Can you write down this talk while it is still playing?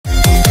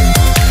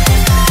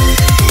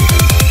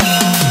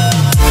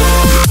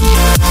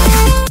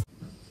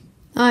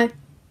Hi.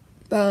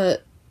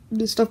 The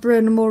Stuffed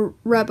Animal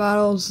rap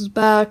battles is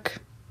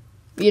back.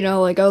 You know,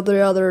 like every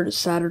other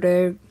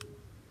Saturday.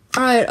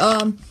 Alright,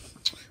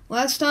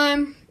 last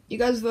time you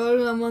guys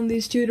voted on one of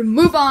these two to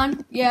move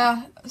on.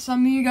 Yeah,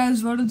 some of you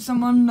guys voted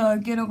someone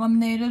to get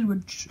eliminated,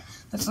 which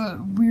that's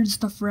a weird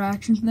stuff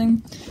reaction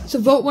thing. So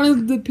vote one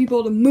of the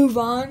people to move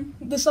on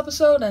this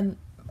episode and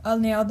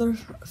on the other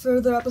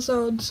further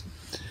episodes.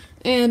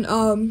 And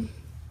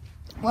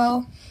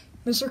well,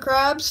 Mr.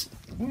 Krabs,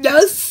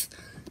 yes,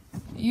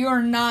 you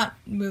are not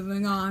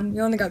moving on.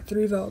 You only got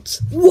 3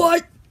 votes.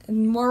 What?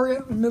 And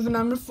Mario, moving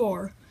on to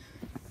 4.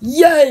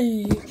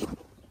 Yay!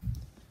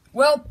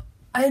 Well,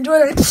 I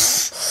enjoyed it.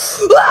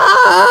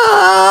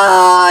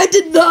 I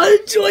did not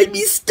enjoy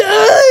me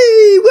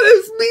stay.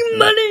 Where's me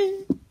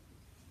money?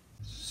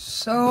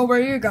 So where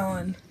are you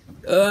going?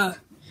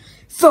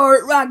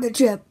 Fart rocket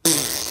ship.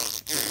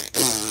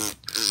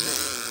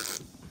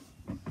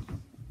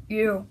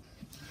 You.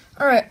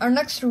 Alright, our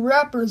next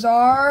rappers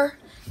are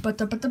Flower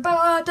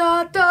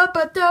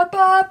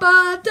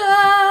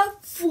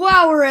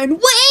and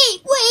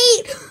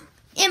Wait!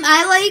 Am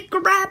I like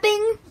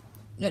rapping?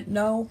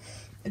 no.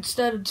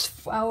 Instead it's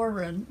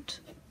Flower and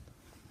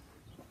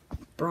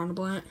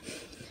Plant.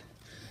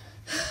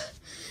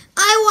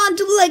 I want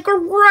to like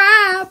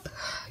rap.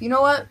 You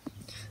know what?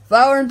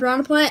 Flower and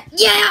Plant?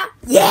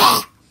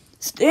 Yeah.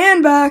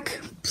 Stand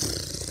back.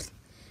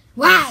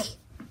 Why?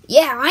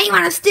 Yeah, I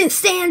want us to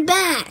stand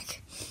back.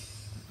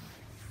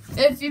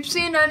 If you've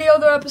seen any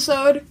other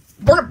episode,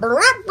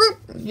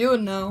 you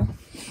would know.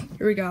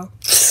 Here we go.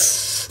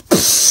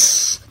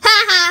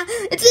 Haha,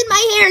 it's in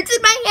my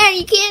hair,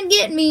 you can't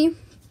get me.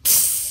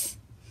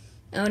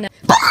 Oh no.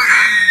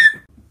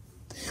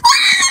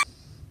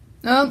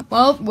 Oh,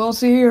 well, we'll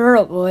see her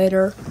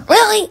later.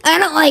 Really? I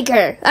don't like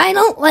her. I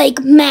don't like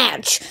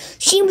Match.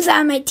 She was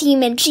on my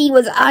team and she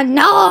was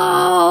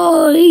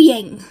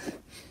annoying.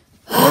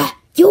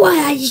 You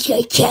want to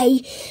say,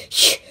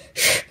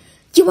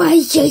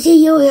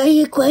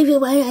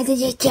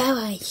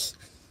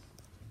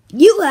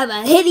 you have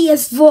a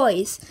hideous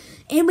voice,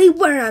 and we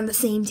were on the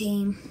same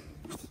team.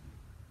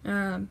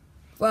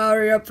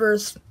 Flower, you're up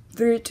first.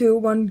 3, 2,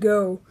 1,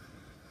 go.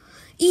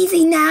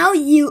 Easy now,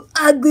 you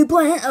ugly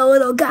plant. A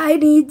little guy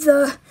needs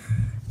a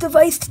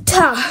device to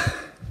tie.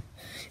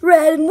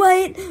 Red and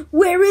white,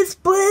 where is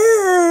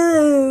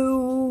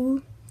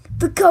blue?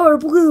 The color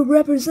blue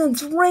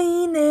represents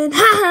rain, and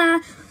haha,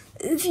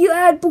 if you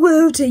add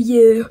blue to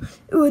you,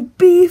 it would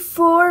be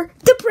for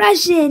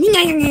depression.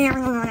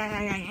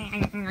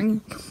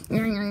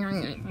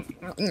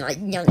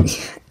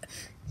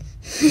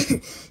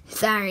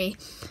 Sorry.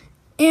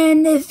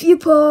 And if you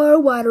pour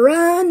water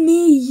on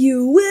me,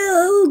 you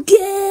will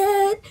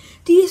get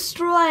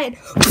destroyed.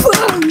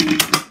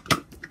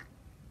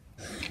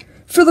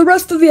 For the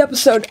rest of the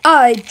episode,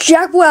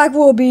 Jack Black,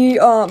 will be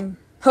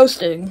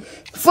hosting.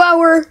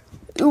 Flower,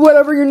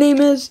 whatever your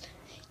name is.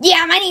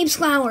 Yeah, my name's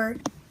Flower.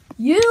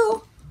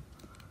 You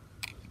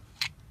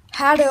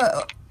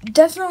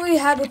definitely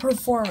had a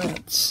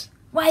performance.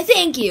 Why,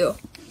 thank you.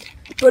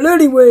 But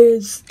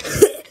anyways,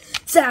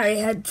 Sorry,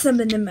 I had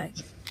something in my...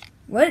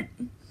 what?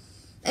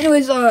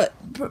 Anyways,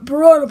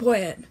 Piranha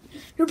Plant,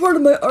 you're part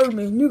of my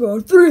army, and you go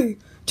 3,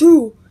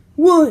 2,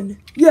 1,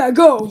 yeah,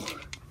 go.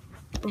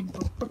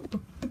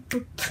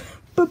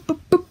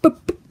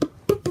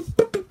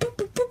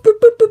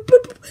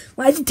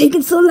 Why is it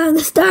taking so long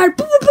to start?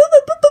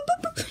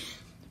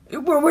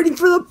 We're waiting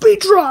for the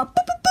beat drop.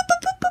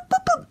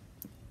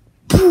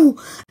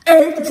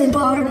 Earth's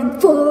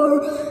important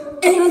for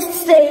and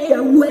stay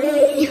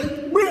away.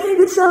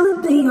 Rain is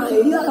something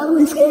I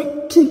always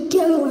get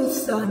together with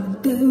sun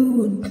and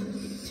moon.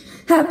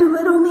 Happy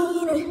little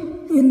me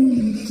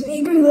and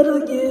angry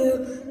little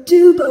you.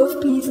 Do both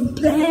peas and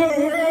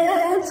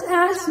plants.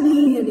 Ask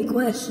me any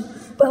question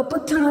about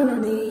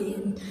botany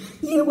and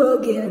you will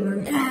get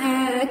an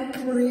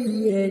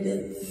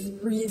accurate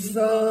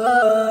result.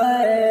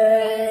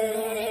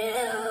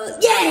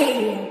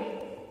 Yay!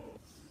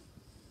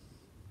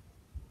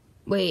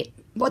 Wait,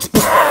 what's...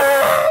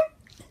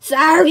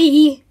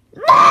 Sorry.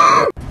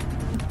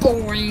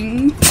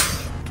 Boring.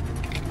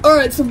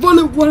 Alright, so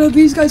one of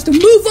these guys to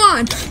move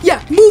on.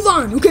 Yeah, move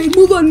on, okay?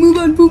 Move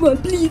on.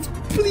 Please,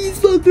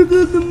 let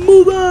them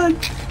move on.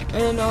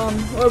 And,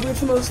 whoever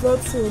gets the most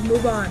votes will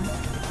move on.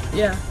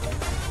 Yeah.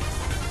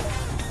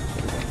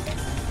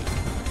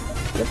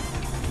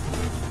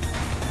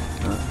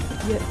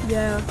 Yep.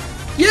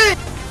 Yeah.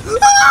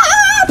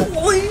 Ah,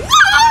 boing!